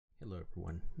Hello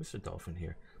everyone, Mr. Dolphin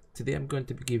here. Today I'm going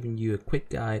to be giving you a quick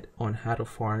guide on how to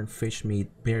farm fish meat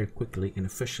very quickly and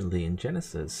efficiently in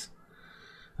Genesis.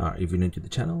 If you're new to the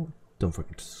channel, don't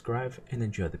forget to subscribe and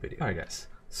enjoy the video. Alright guys,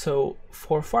 so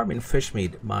for farming fish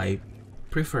meat, my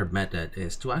preferred method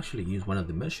is to actually use one of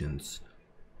the missions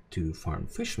to farm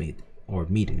fish meat or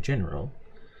meat in general.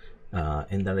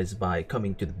 And that is by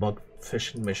coming to the bug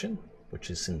fishing mission, which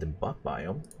is in the bug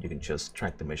biome. You can just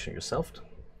track the mission yourself.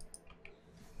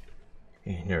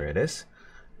 And here it is.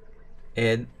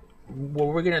 And what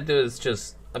we're gonna do is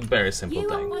just a very simple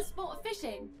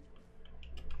thing.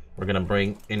 We're gonna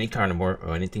bring any carnivore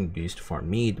or anything used to farm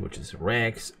meat, which is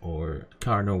Rex or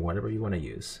Carno, whatever you want to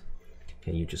use.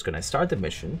 And you're just gonna start the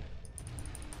mission.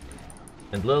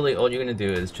 And literally all you're gonna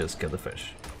do is just kill the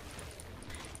fish.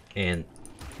 And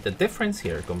the difference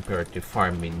here compared to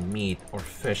farming meat or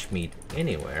fish meat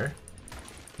anywhere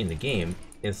in the game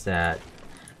is that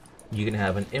you can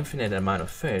have an infinite amount of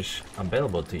fish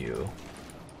available to you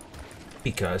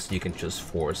because you can just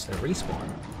force a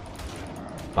respawn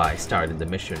by starting the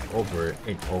mission over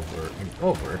and over and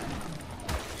over.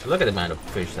 So look at the amount of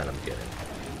fish that I'm getting.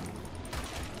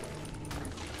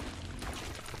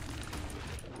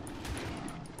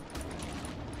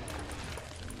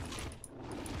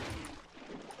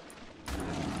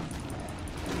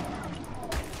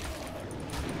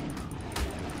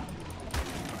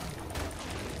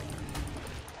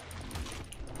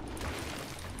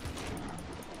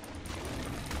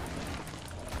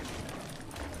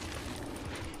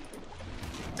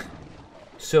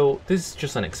 So this is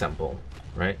just an example,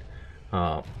 right?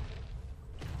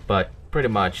 But pretty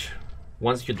much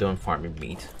once you're done farming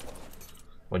meat,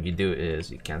 what you do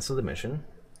is you cancel the mission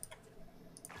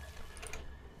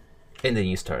and then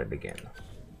you start it again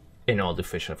and all the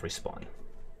fish have respawned.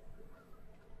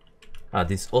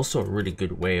 This is also a really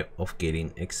good way of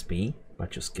getting XP by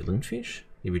just killing fish.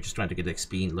 If you're just trying to get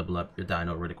XP and level up your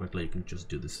dino really quickly, you can just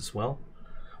do this as well.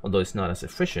 Although it's not as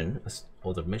efficient as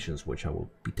other missions, which I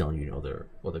will be telling you in other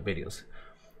videos.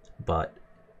 But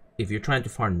if you're trying to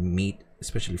farm meat,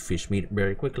 especially fish meat,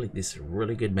 very quickly, this is a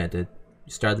really good method.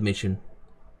 You start the mission,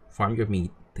 farm your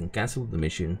meat, then cancel the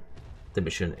mission,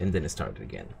 and then start it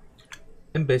again.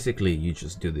 And basically, you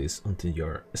just do this until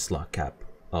you're a slot cap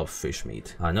of fish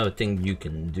meat. Another thing you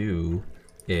can do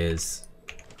is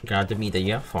grab the meat that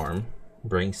you have farmed,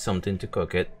 bring something to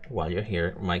cook it while you're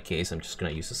here. In my case, I'm just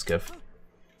gonna use a skiff.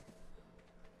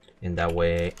 And that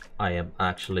way I am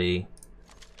actually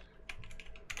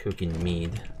cooking meat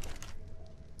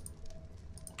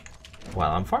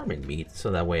while I'm farming meat, so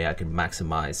that way I can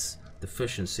maximize the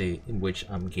efficiency in which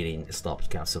I'm getting slot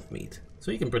caps of meat.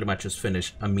 So you can pretty much just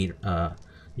finish a meat,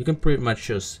 you can pretty much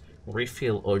just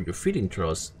refill all your feeding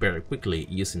troughs very quickly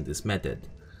using this method,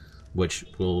 which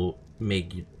will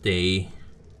make your day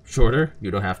shorter. You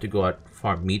don't have to go out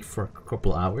farm meat for a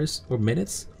couple hours or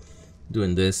minutes.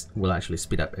 Doing this will actually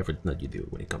speed up everything that you do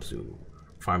when it comes to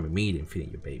farming meat and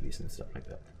feeding your babies and stuff like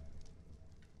that.